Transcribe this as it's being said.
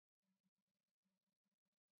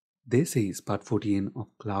This is part 14 of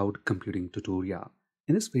Cloud Computing tutorial.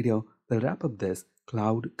 In this video, we'll wrap up this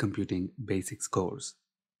Cloud Computing Basics course.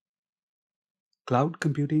 Cloud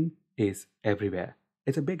computing is everywhere.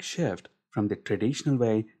 It's a big shift from the traditional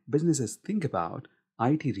way businesses think about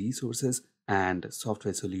IT resources and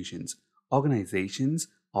software solutions. Organizations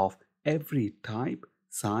of every type,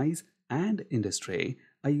 size, and industry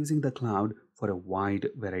are using the cloud for a wide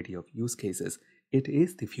variety of use cases. It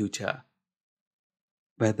is the future.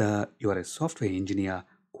 Whether you are a software engineer,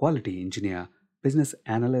 quality engineer, business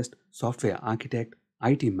analyst, software architect,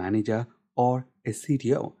 IT manager, or a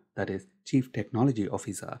CTO, that is Chief Technology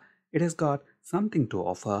Officer, it has got something to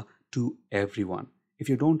offer to everyone. If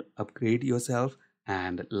you don't upgrade yourself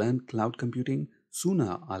and learn cloud computing,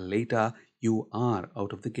 sooner or later you are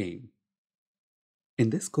out of the game.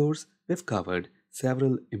 In this course, we've covered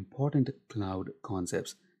several important cloud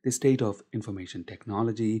concepts: the state of information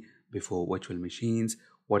technology before virtual machines,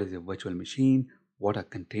 what is a virtual machine, what are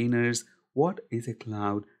containers, what is a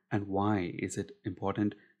cloud, and why is it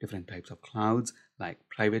important, different types of clouds like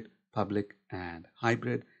private, public, and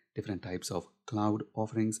hybrid, different types of cloud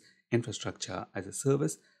offerings, infrastructure as a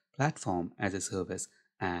service, platform as a service,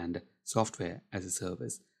 and software as a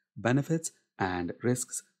service, benefits and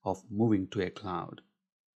risks of moving to a cloud.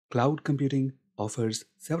 Cloud computing offers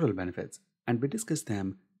several benefits, and we discussed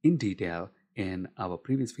them in detail in our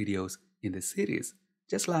previous videos in this series.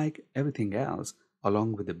 Just like everything else,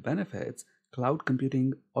 along with the benefits, cloud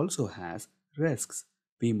computing also has risks.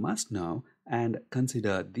 We must know and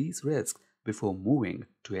consider these risks before moving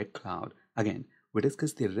to a cloud. Again, we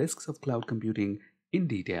discussed the risks of cloud computing in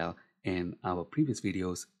detail in our previous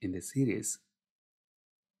videos in this series.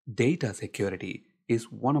 Data security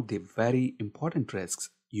is one of the very important risks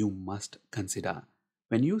you must consider.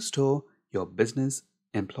 When you store your business,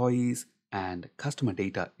 employees, and customer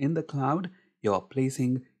data in the cloud, you are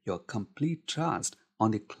placing your complete trust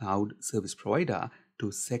on the cloud service provider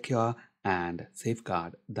to secure and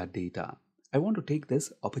safeguard that data. I want to take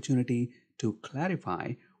this opportunity to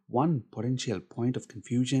clarify one potential point of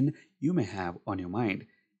confusion you may have on your mind.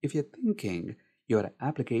 If you're thinking your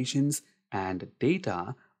applications and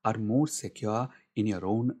data are more secure in your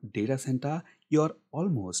own data center, you're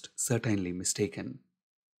almost certainly mistaken.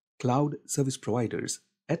 Cloud service providers,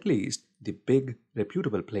 at least the big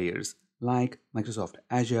reputable players like Microsoft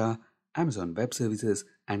Azure, Amazon Web Services,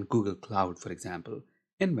 and Google Cloud, for example,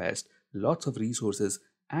 invest lots of resources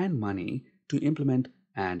and money to implement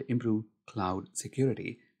and improve cloud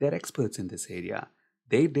security. They're experts in this area.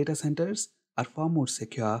 Their data centers are far more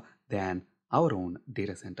secure than our own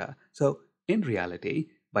data center. So, in reality,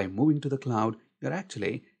 by moving to the cloud, you're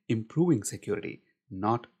actually improving security,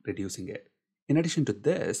 not reducing it. In addition to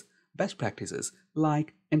this, best practices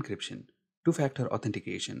like encryption, two-factor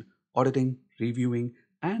authentication, auditing, reviewing,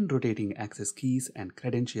 and rotating access keys and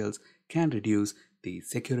credentials can reduce the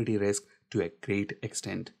security risk to a great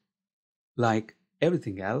extent. Like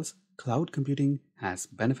everything else, cloud computing has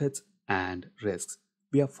benefits and risks.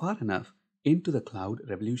 We are far enough into the cloud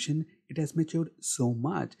revolution, it has matured so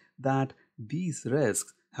much that these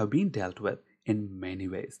risks have been dealt with in many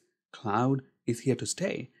ways. Cloud is here to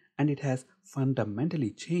stay, and it has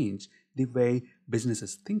fundamentally changed the way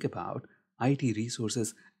businesses think about IT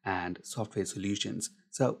resources and software solutions.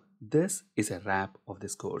 So, this is a wrap of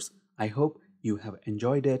this course. I hope you have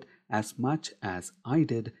enjoyed it as much as I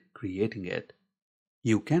did creating it.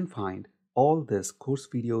 You can find all these course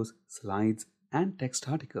videos, slides, and text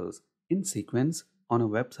articles in sequence on our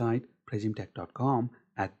website pragimtech.com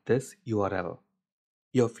at this URL.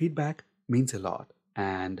 Your feedback means a lot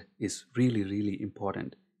and is really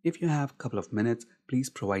important. If you have a couple of minutes, please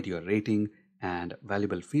provide your rating and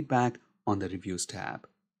valuable feedback on the reviews tab.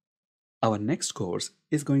 Our next course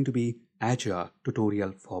is going to be Azure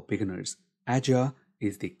Tutorial for Beginners. Azure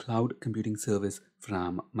is the cloud computing service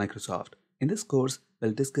from Microsoft. In this course,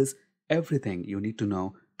 we'll discuss everything you need to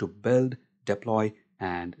know to build, deploy,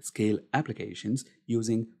 and scale applications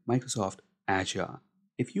using Microsoft Azure.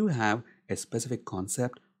 If you have a specific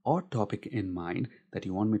concept or topic in mind that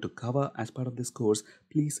you want me to cover as part of this course,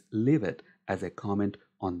 please leave it as a comment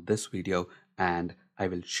on this video and I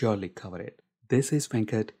will surely cover it. This is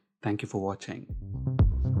Venkat. Thank you for watching.